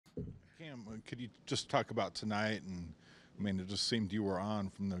Cam, could you just talk about tonight? And I mean, it just seemed you were on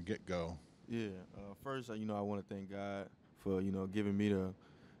from the get-go. Yeah. First, I want to thank God for giving me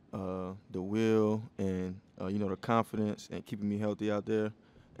the will and the confidence and keeping me healthy out there,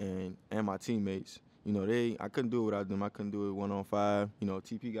 and my teammates. I couldn't do it without them. I couldn't do it 1-on-5.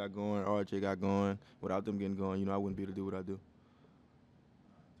 TP got going, RJ got going. Without them getting going, I wouldn't be able to do what I do.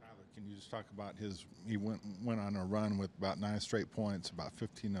 Tyler, can you just talk about he went on a run with about 9 straight points, about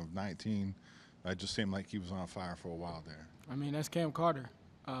 15 of 19. It just seemed like he was on fire for a while there. I mean, that's Cam Carter.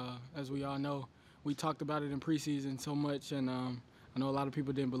 As we all know, we talked about it in preseason so much, and I know a lot of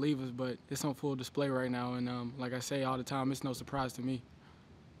people didn't believe us, but it's on full display right now. And like I say all the time, it's no surprise to me.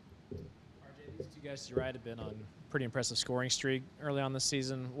 RJ, these two guys to your right have been on a pretty impressive scoring streak early on this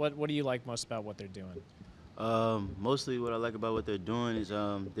season. What do you like most about what they're doing? Mostly what I like about what they're doing is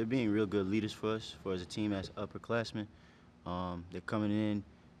they're being real good leaders for us, as a team as upperclassmen. They're coming in,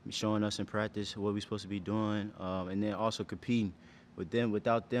 showing us in practice what we're supposed to be doing, and then also competing with them.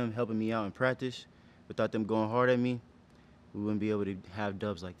 Without them helping me out in practice, without them going hard at me, we wouldn't be able to have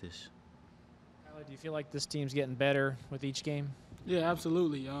dubs like this. Tyler, do you feel like this team's getting better with each game? Yeah,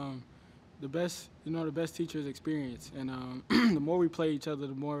 absolutely. The best teacher is experience, and the more we play each other,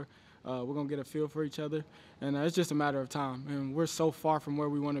 the more we're gonna get a feel for each other, and it's just a matter of time. And we're so far from where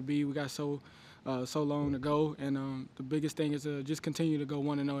we want to be. We got so long to go, and the biggest thing is to just continue to go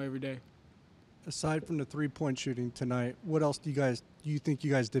 1-0 every day. Aside from the three-point shooting tonight, what else do you think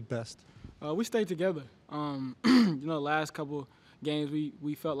you guys did best? We stayed together. Last couple games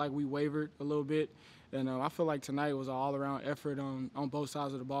we felt like we wavered a little bit, and I feel like tonight was an all-around effort on both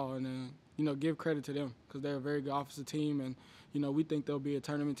sides of the ball. And give credit to them because they're a very good offensive team, and we think they'll be a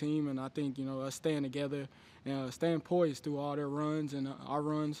tournament team. And I think us staying together and staying poised through all their runs and our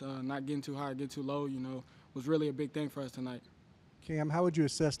runs, not getting too high, get too low, was really a big thing for us tonight. Cam, how would you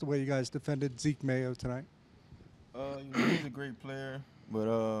assess the way you guys defended Zeke Mayo tonight? He's a great player, but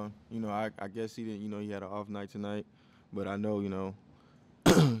I guess he didn't. He had an off night tonight, but I know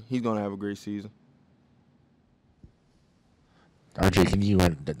he's gonna have a great season. RJ, can you?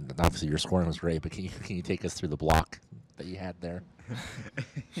 Obviously, your scoring was great, but can you take us through the block that you had there?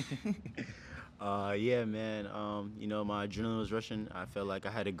 Yeah, man. My adrenaline was rushing. I felt like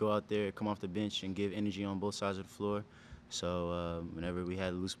I had to go out there, come off the bench, and give energy on both sides of the floor. So whenever we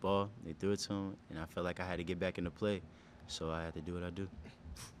had a loose ball, they threw it to him, and I felt like I had to get back into play. So I had to do what I do.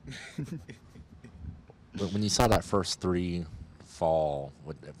 When you saw that first three fall,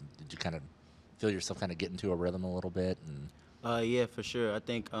 did you kind of feel yourself kind of get into a rhythm a little bit? Yeah, for sure. I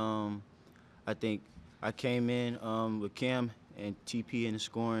think I came in with Cam and TP and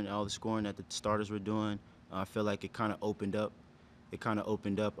all the scoring that the starters were doing. I feel like it kind of opened up.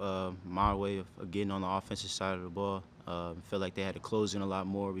 My way of getting on the offensive side of the ball. I feel like they had to close in a lot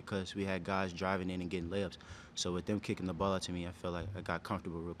more because we had guys driving in and getting layups. So with them kicking the ball out to me, I feel like I got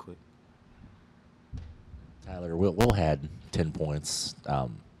comfortable real quick. Tyler, Will had 10 points.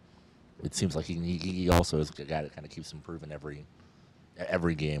 It seems like he also is a guy that kind of keeps improving every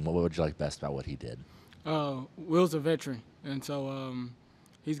game. What would you like best about what he did? Will's a veteran, and so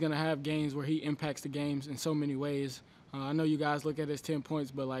he's going to have games where he impacts the games in so many ways. I know you guys look at his 10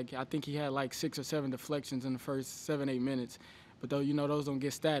 points, but I think he had 6 or 7 deflections in the first 7-8 minutes. But those don't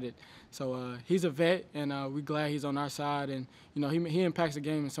get statted. So he's a vet, and we're glad he's on our side. And he impacts the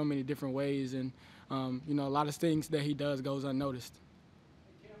game in so many different ways, and a lot of things that he does goes unnoticed.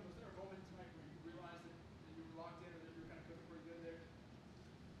 Hey, Cam, was there a moment tonight where you realized that you were locked in and that you were kind of cooking pretty good there?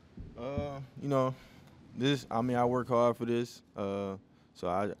 I work hard for this.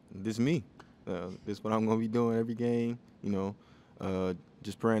 This is me. This is what I'm gonna be doing every game.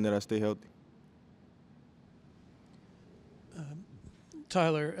 Just praying that I stay healthy.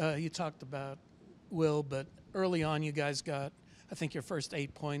 Tyler, you talked about Will, but early on you guys got, I think your first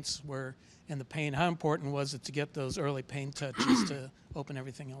 8 points were in the paint. How important was it to get those early paint touches to open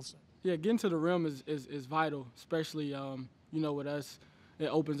everything else up? Yeah, getting to the rim is vital, especially with us. It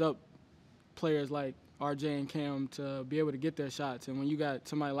opens up players like RJ and Cam to be able to get their shots. And when you got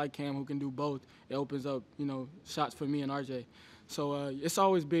somebody like Cam who can do both, it opens up, shots for me and RJ. So it's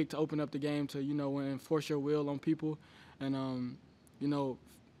always big to open up the game to, enforce your will on people and,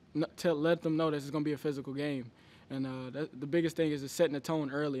 let them know that it's going to be a physical game. And the biggest thing is setting the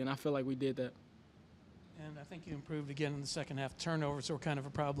tone early, and I feel like we did that. And I think you improved again in the second half. Turnovers were kind of a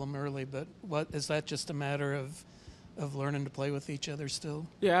problem early, but is that just a matter of learning to play with each other still?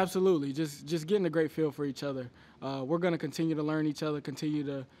 Yeah, absolutely. Just getting a great feel for each other. We're going to continue to learn each other, continue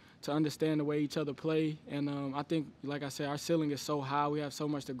to understand the way each other play. And I think, like I said, our ceiling is so high. We have so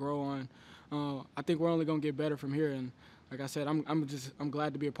much to grow on. I think we're only going to get better from here. And like I said, I'm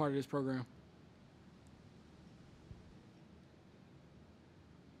glad to be a part of this program.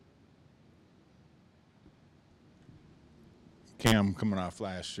 Cam, coming off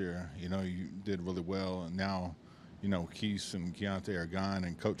last year, you did really well, and now, Keith and Keontae are gone,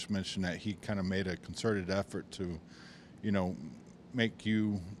 and Coach mentioned that he kind of made a concerted effort to, make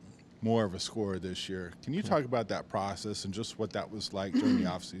you more of a scorer this year. Can you talk about that process and just what that was like during the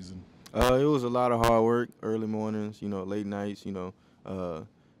offseason? It was a lot of hard work, early mornings, late nights, a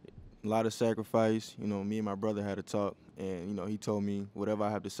lot of sacrifice. Me and my brother had a talk, and he told me whatever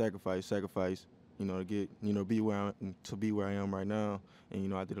I have to sacrifice, to get, be where I am right now,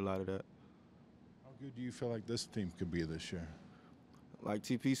 and I did a lot of that. How good do you feel like this team could be this year? Like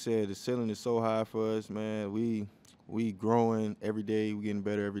TP said, the ceiling is so high for us, man. We growing every day. We getting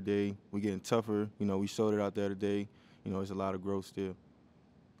better every day. We getting tougher. We showed it out there today. It's a lot of growth still.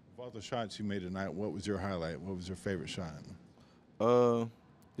 Of all the shots you made tonight, what was your highlight? What was your favorite shot? The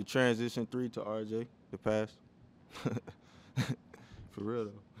transition 3 to RJ, the pass. For real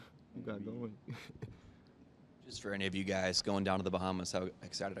though, you got going. Just for any of you guys going down to the Bahamas, how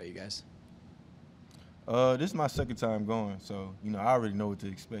excited are you guys? This is my second time going, so I already know what to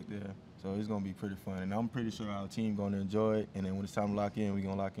expect there. So it's gonna be pretty fun, and I'm pretty sure our team gonna enjoy it. And then when it's time to lock in, we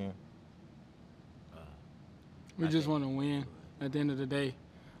gonna lock in. We just want to win at the end of the day.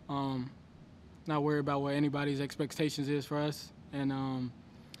 Not worry about what anybody's expectations is for us, and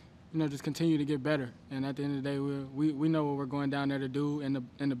just continue to get better. And at the end of the day, we know what we're going down there to do, and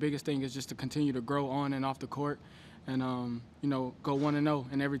the biggest thing is just to continue to grow on and off the court, and go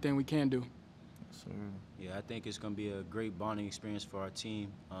 1-0 in everything we can do. Yeah, I think it's going to be a great bonding experience for our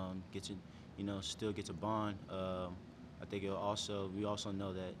team. Still get to bond. I think we also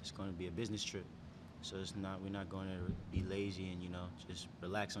know that it's going to be a business trip. So we're not going to be lazy and, just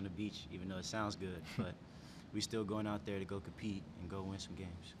relax on the beach, even though it sounds good. But we're still going out there to go compete and go win some games.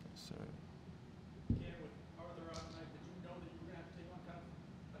 Yes, sir. Cam, with Arthur out tonight, did you know that you were going to have to take on kind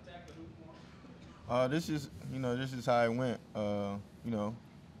of attack the hoop more? This is how it went.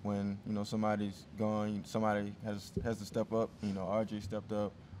 When somebody's gone, somebody has to step up. RJ stepped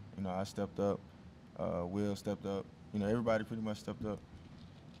up. I stepped up. Will stepped up. Everybody pretty much stepped up.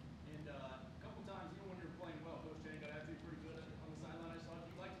 And a couple times, when you were playing well, Coach Jane got after you pretty good on the sideline. I saw.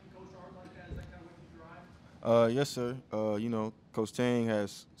 Do you like to be coached hard like that? Is that kind of what you drive? Yes, sir. Coach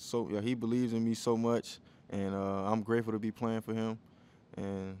Tang he believes in me so much, and I'm grateful to be playing for him.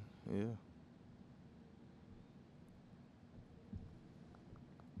 And yeah.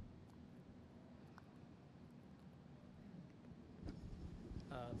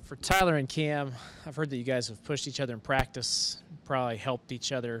 For Tylor and Cam, I've heard that you guys have pushed each other in practice, probably helped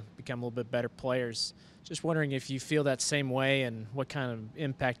each other become a little bit better players. Just wondering if you feel that same way, and what kind of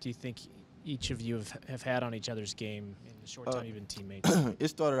impact do you think each of you have had on each other's game in the short time you've been teammates? It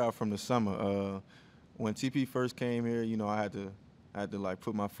started out from the summer. When TP first came here, I had to like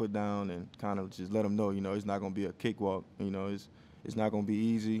put my foot down and kind of just let him know, it's not going to be a cakewalk. It's not going to be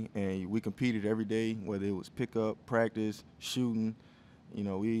easy, and we competed every day, whether it was pickup, practice, shooting.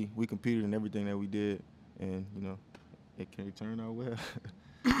 We competed in everything that we did, and it turned out well.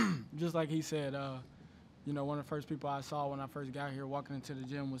 Just like he said, one of the first people I saw when I first got here walking into the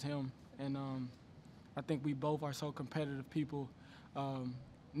gym was him, and I think we both are so competitive people.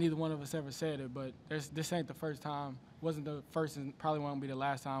 Neither one of us ever said it, but this ain't the first time. Wasn't the first, and probably won't be the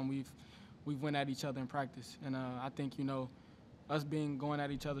last time we've went at each other in practice. And I think us going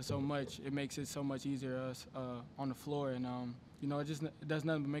at each other so much, it makes it so much easier us on the floor, and it does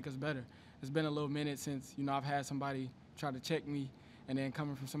nothing but make us better. It's been a little minute since I've had somebody try to check me, and then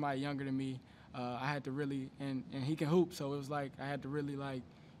coming from somebody younger than me, I had to really, and he can hoop, so it was like I had to really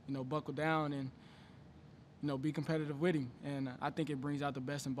buckle down and be competitive with him. And I think it brings out the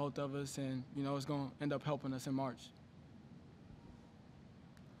best in both of us, and it's going to end up helping us in March.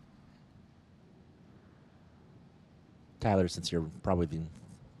 Tylor, since you're probably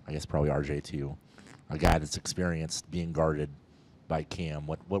RJ too, a guy that's experienced being guarded by Cam,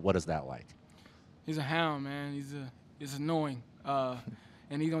 what is that like? He's a hound, man. He's annoying,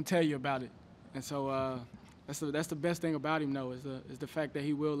 and he's gonna tell you about it. And so that's the best thing about him, though, is the fact that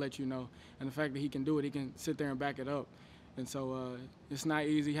he will let you know, and the fact that he can do it. He can sit there and back it up. And so it's not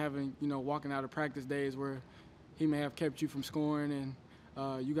easy having walking out of practice days where he may have kept you from scoring,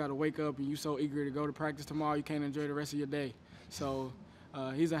 and you got to wake up and you're so eager to go to practice tomorrow you can't enjoy the rest of your day. So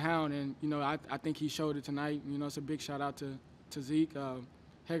he's a hound, and I think he showed it tonight. It's a big shout out to Zeke,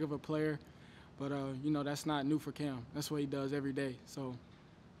 heck of a player, but that's not new for Cam. That's what he does every day. So.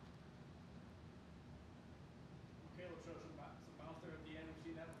 Caleb showed some bounce there at the end. We've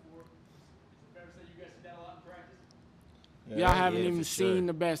seen that before. Is it fair to say you guys see that a lot in practice? Y'all haven't yeah, even for sure. seen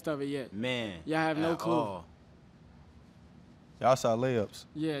the best of it yet. Man. Y'all have no at clue. all. Y'all saw layups.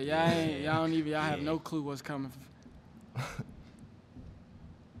 Yeah, y'all have no clue what's coming. Anything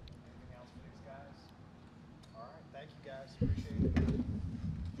else for these guys? All right, thank you guys. Appreciate it.